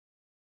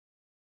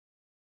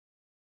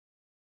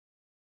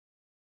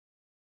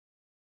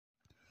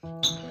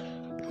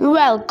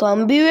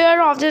Welcome.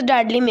 Beware of this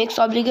deadly mix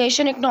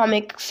obligation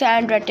economics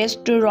and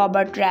rhetoric to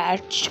Robert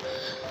Reich.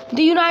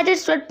 The United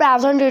States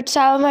presents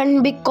itself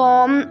and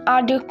become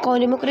a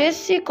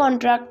democracy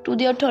contract to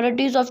the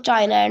authorities of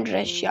China and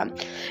Russia.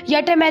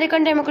 Yet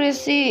American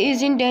democracy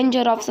is in danger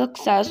of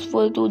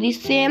successful to the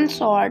same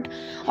sort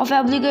of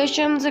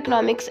obligations,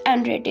 economics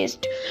and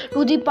rhetoric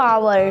to the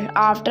power.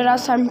 After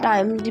some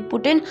time, the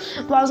Putin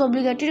was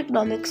obligated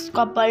economics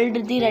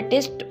coupled the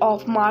rhetoric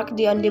of mark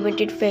the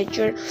unlimited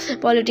future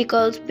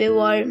political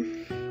power.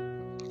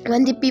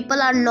 When the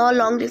people are no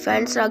longer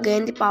defense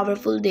against the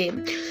powerful they.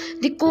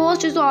 The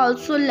cost is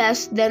also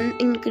less than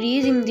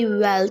increasing the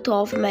wealth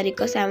of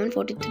America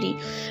 743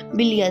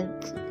 billion.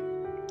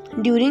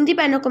 During the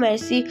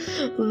pandemic,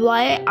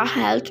 why a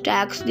health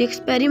tax? The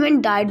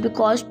experiment died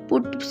because,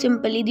 put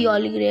simply, the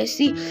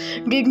oligarchy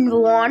didn't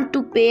want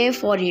to pay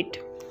for it.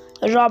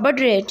 Robert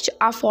Reich,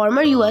 a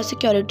former U.S.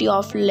 Secretary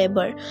of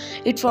Labor,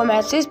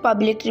 Informatics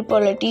Public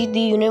Policy, the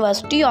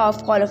University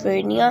of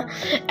California,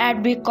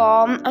 had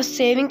become a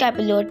saving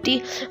capability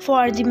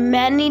for the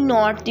many,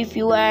 not the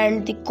few,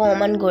 and the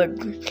common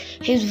good.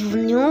 His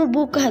new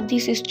book, The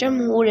System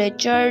Who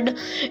Richard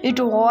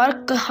It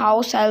Work,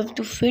 How Self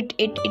to Fit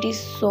It Is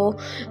So,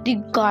 the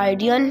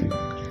Guardian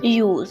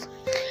use.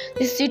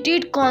 The city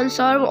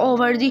conserve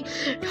over the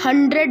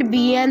 100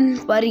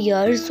 billion per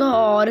year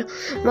or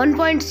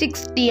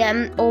 1.6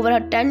 tm over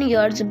 10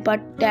 years, but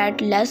that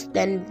less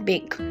than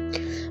big.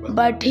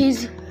 But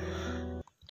his